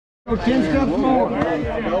Oh, 10 steps more. Yeah,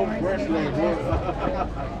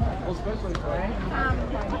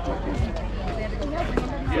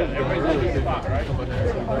 everybody's in the spot, right?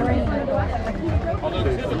 Although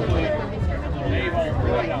typically, they won't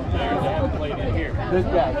play out there, they haven't played in here. This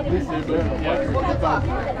guy, this is there.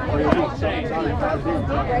 It'll change. It'll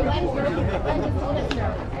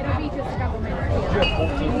be just a couple minutes.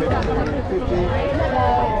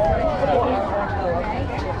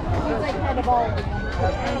 He's like kind of bald. And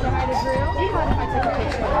so how to drill?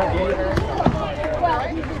 Well,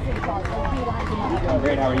 he's just in bald.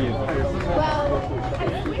 Great, how are you? Well,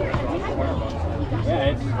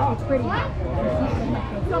 Yeah, it's pretty hot.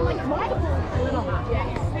 So I'm like, why? A little hot.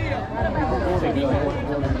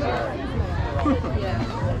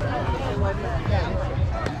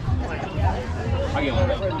 I get one.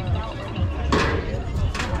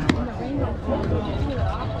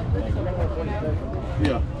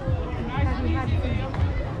 Yeah.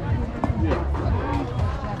 Yeah.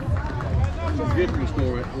 Get from the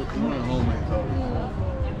store at one of the homemade toes.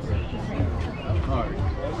 Alright.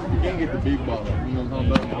 You can't get the big bottle. You know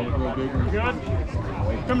what I'm talking about? Real big one. Good?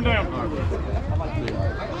 Come down. Alright,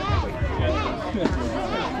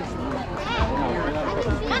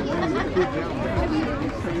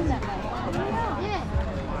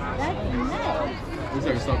 looks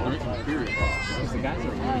like it's stop drinking, period. That's the guys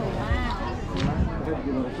are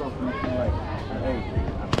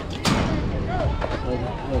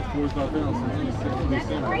Well, Floyd's not been on since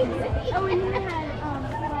December. Oh, and you had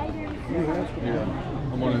spiders. Yeah,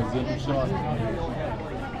 I'm on a zipper shot.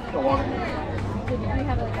 Did you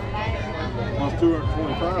have like a fire? I was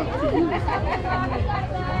 225 for 2 years.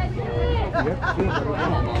 Oh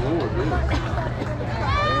my lord, dude.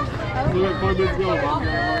 Look, 5 minutes ago, I'm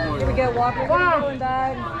going Here we go, Walker. What are you doing,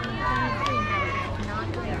 Dad?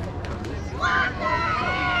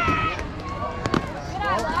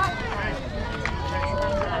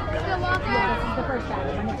 Yeah, this is the first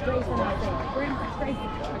batch, and it's Grace and I think. Grace,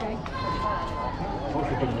 okay? Most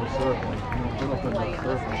of them are surfing. They're not putting no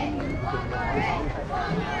surfing.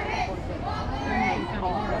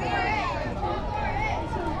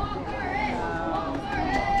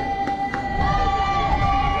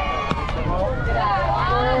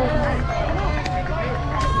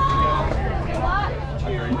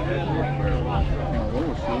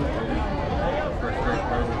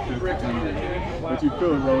 What you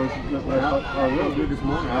feeling, Lois? A little bit this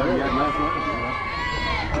morning. I got last night.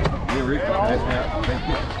 Yeah, Rick, nice hat. Thank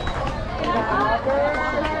you.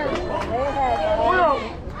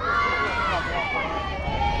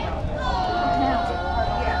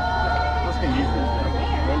 Let's get used to this.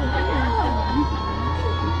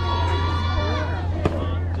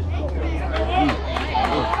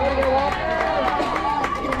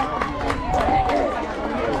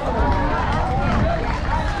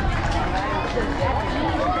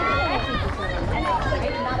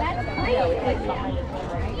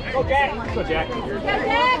 Go Jack! Go Jack! Go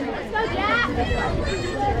Jack! Let's go Jack!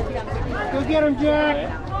 Go get him, Jack!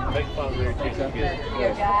 Make fun of their kicks up here.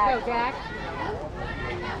 Go Jack! Go Jack!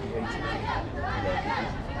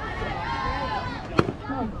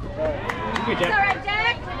 Good Jack. Alright,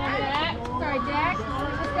 Jack! Sorry, Jack.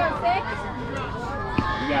 Let's go 6.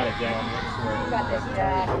 You got it, Jack. You got this,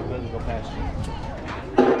 Jack. Doesn't go past you.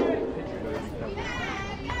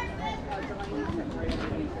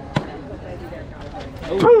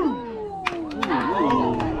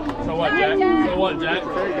 So what, Jack? So what, Jack?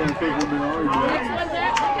 Next one,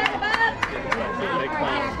 Jack. Big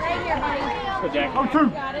fun. Right here, buddy. Go, Jack.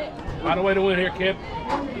 Got it. Find a way to win here, Kip.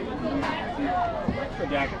 Go,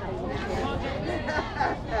 Jack.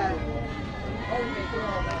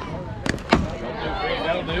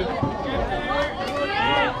 That'll do.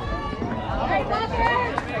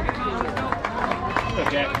 Go,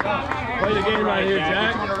 Jack. Play the game right here,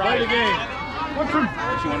 Jack. Play the game. What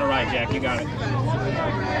you want to ride, Jack? You got it.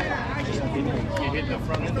 You hit the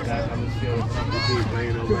front end of that. I'm just feeling.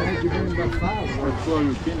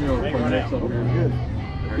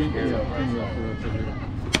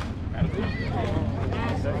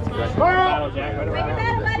 Battle, Jack. Right around.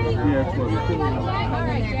 All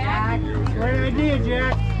right, Jack. Great idea,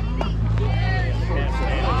 Jack.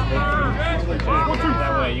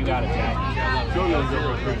 That way, you got it, Jack.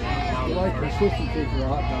 You like consistency for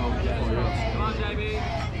hot dogs.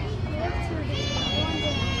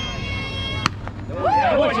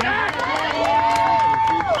 Go, Jack!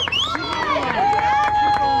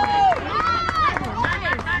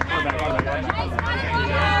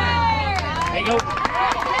 Hey, go!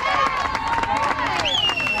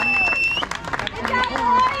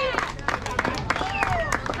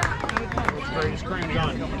 Greatest cream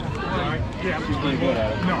done. All right. Yeah, she's really good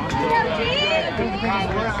at it. No.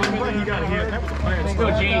 Let's go,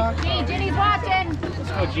 G. G, Ginny's watching.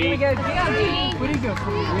 Let's go, G. Here we go, G. What do you go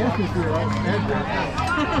for?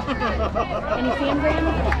 Any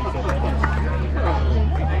sandgrams?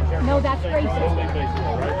 No, that's racist.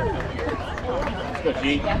 Let's go,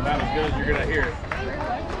 G. About as good as you're gonna hear it.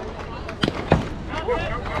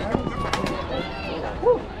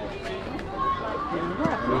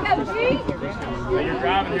 Go, G. Hey, you're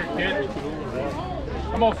driving here, kid.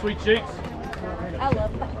 Come on, sweet cheeks. I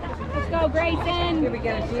love that. Let's go, Grayson. Here we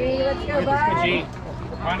go, G. Let's go, Let's go, bud. G.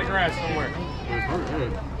 Find the grass somewhere.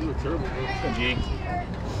 Let's go, G.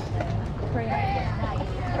 Pretty nice.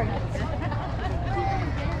 Pretty nice.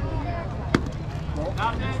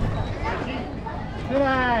 Good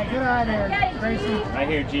eye there, Grayson. Right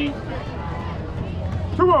here, G.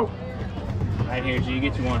 Come on. Right here, G.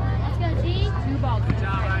 Get you one. Let's go, G. 2 balls. Good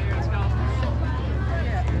job right here. Let's go.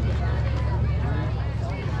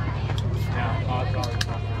 Now, odds are it's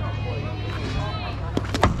not gonna play.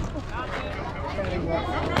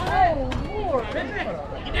 Oh, Lord.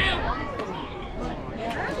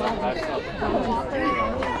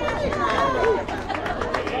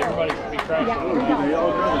 Everybody should be crashing. They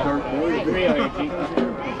all got a dirt boy. Three on here, G.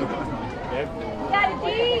 Got it, G.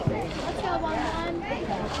 Let's go,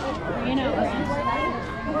 1-1. You know.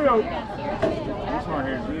 Smart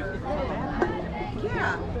here, G.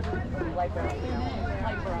 Yeah.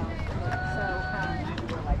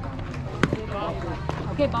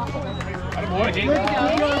 Okay, ball. Attaboy, G.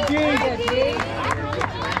 Good, G.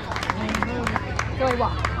 Go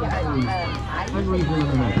walk. Let's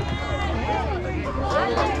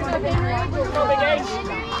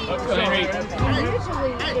go, Henry.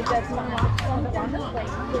 Usually it does not on the plate.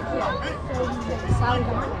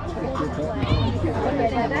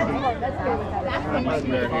 That's good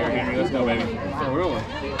here, Henry. Let's go, baby. So really.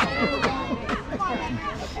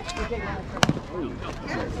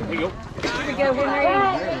 Here you go. Here we go, Henry.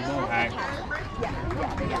 All right.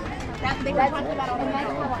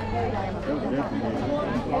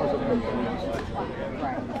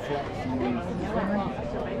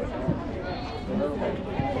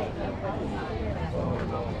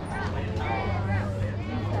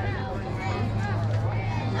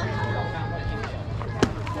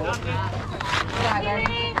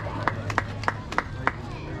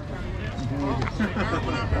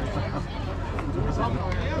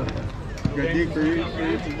 Good dig for you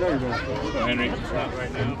today, though. So Henry, stop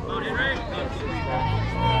right now.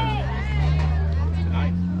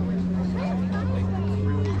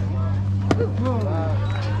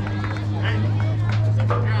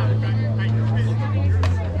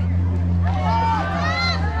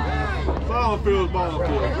 Ball field, ball field.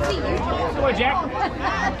 Go ahead, Jack.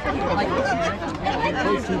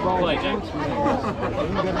 Ball play, Jack.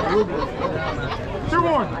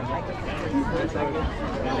 2-1.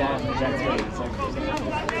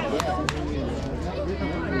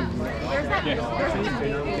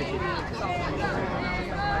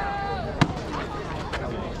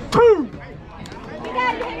 Boom!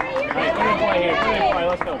 Alright, put it in play here. Put it in play.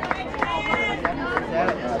 Let's go.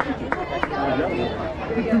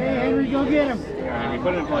 Hey, Henry, go get him. Alright, Henry,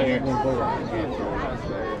 put it in play here.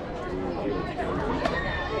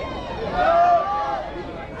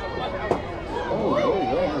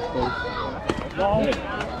 Ball.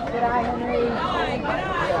 Good eye, Henry.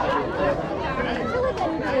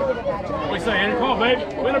 What you say, Henry? Come on, baby.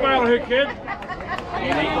 Win a battle here, kid.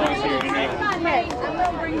 Henry, close here. Henry. I'm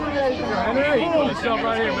going to bring one of those. Henry, pull yourself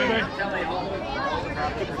right here, baby.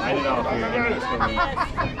 Light it off here, Henry. Let's go.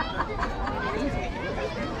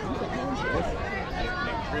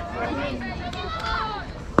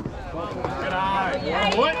 Good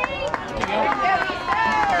eye. What?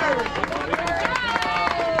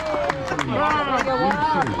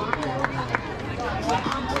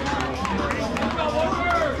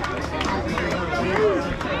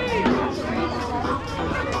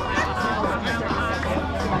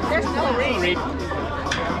 There's no read.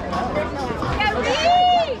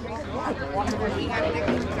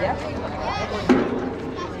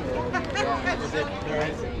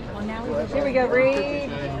 Here we go, Reed.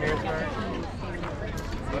 It's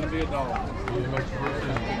gonna be a dog.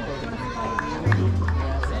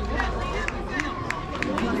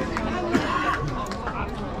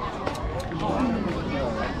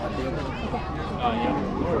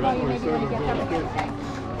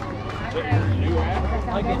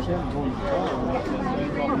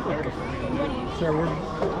 Sir,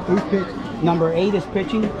 who's pitch? Number 8 is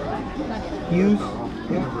pitching. Hughes.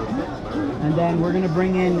 And then we're going to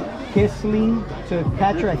bring in Kissling to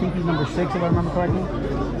catcher. I think he's number 6, if I remember correctly.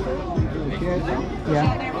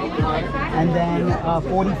 Yeah. And then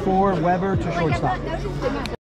 44 Weber to shortstop.